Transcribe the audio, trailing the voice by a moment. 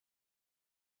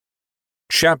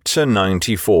Chapter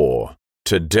 94.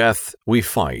 To Death We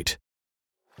Fight.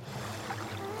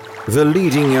 The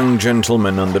leading young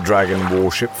gentleman on the Dragon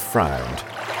Warship frowned.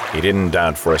 He didn't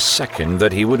doubt for a second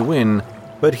that he would win,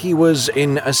 but he was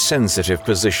in a sensitive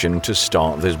position to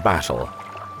start this battle.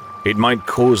 It might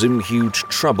cause him huge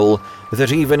trouble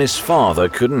that even his father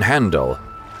couldn't handle.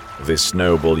 This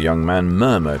noble young man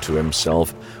murmured to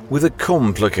himself with a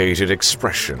complicated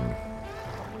expression.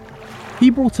 He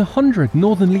brought 100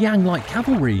 Northern Liang light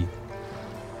cavalry.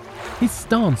 His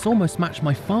stance almost matched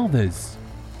my father's.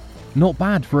 Not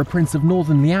bad for a Prince of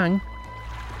Northern Liang.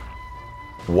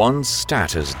 One's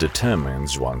status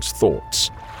determines one's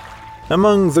thoughts.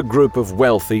 Among the group of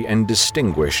wealthy and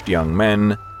distinguished young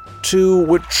men, two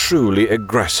were truly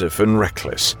aggressive and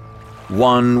reckless.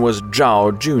 One was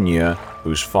Zhao Jr.,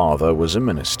 whose father was a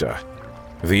minister.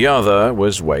 The other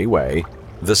was Wei Wei,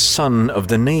 the son of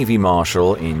the Navy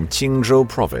Marshal in Qingzhou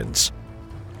Province.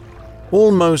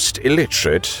 Almost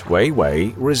illiterate, Wei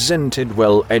Wei resented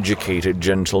well-educated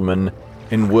gentlemen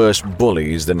and worse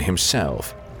bullies than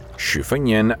himself. Xu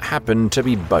Fengnian happened to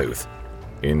be both.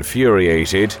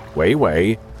 Infuriated, Wei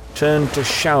Wei turned to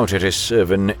shout at his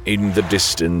servant in the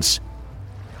distance,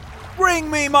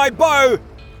 "Bring me my bow!"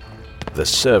 The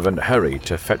servant hurried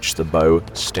to fetch the bow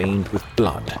stained with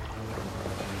blood.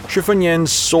 Xu Fengnian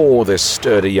saw this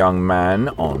sturdy young man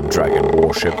on Dragon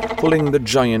Warship pulling the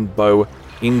giant bow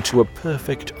into a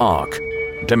perfect arc,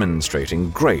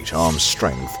 demonstrating great arm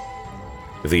strength.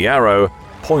 The arrow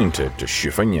pointed to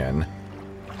Xu Fengnian.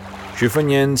 Xu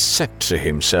Fengnian said to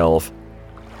himself,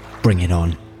 "Bring it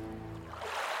on."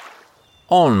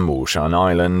 On Mushan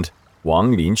Island,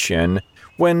 Wang Linqian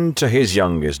went to his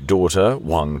youngest daughter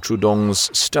Wang Chudong's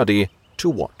study to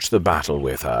watch the battle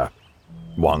with her.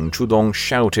 Wang Chudong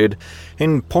shouted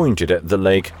and pointed at the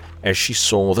lake as she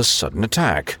saw the sudden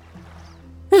attack.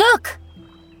 "Look!"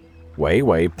 Wei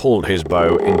Wei pulled his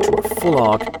bow into a full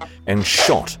arc and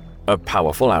shot a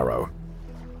powerful arrow.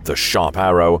 The sharp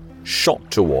arrow shot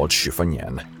towards Xu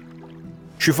Fengnian.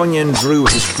 Xu Fengnian drew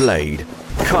his blade,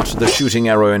 cut the shooting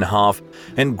arrow in half,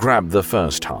 and grabbed the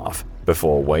first half.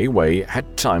 Before Wei Wei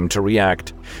had time to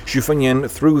react, Xu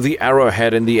Fengnian threw the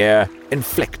arrowhead in the air and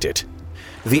flicked it.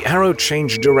 The arrow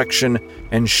changed direction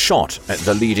and shot at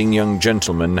the leading young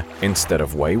gentleman instead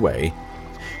of Wei Wei.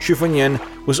 Xu Fengnian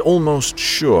was almost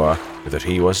sure that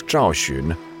he was Zhao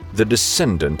Xun, the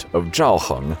descendant of Zhao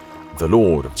Heng, the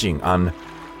lord of Jing'an.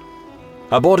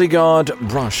 A bodyguard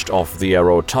brushed off the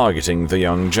arrow targeting the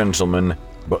young gentleman,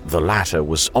 but the latter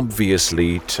was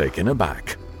obviously taken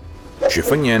aback. Xu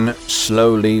Fengnian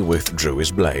slowly withdrew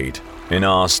his blade and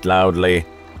asked loudly,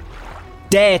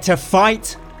 "Dare to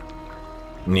fight?"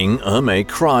 Ning Ermei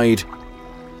cried,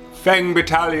 "Feng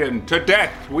Battalion, to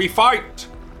death we fight!"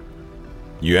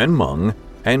 Yuan Meng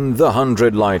and the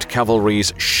 100 light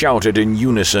cavalries shouted in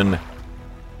unison,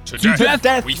 To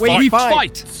death we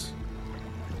fight!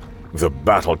 The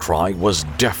battle cry was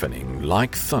deafening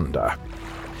like thunder.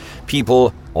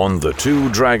 People on the two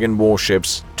Dragon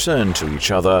Warships turned to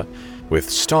each other with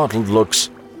startled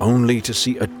looks only to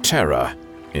see a terror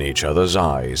in each other's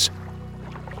eyes.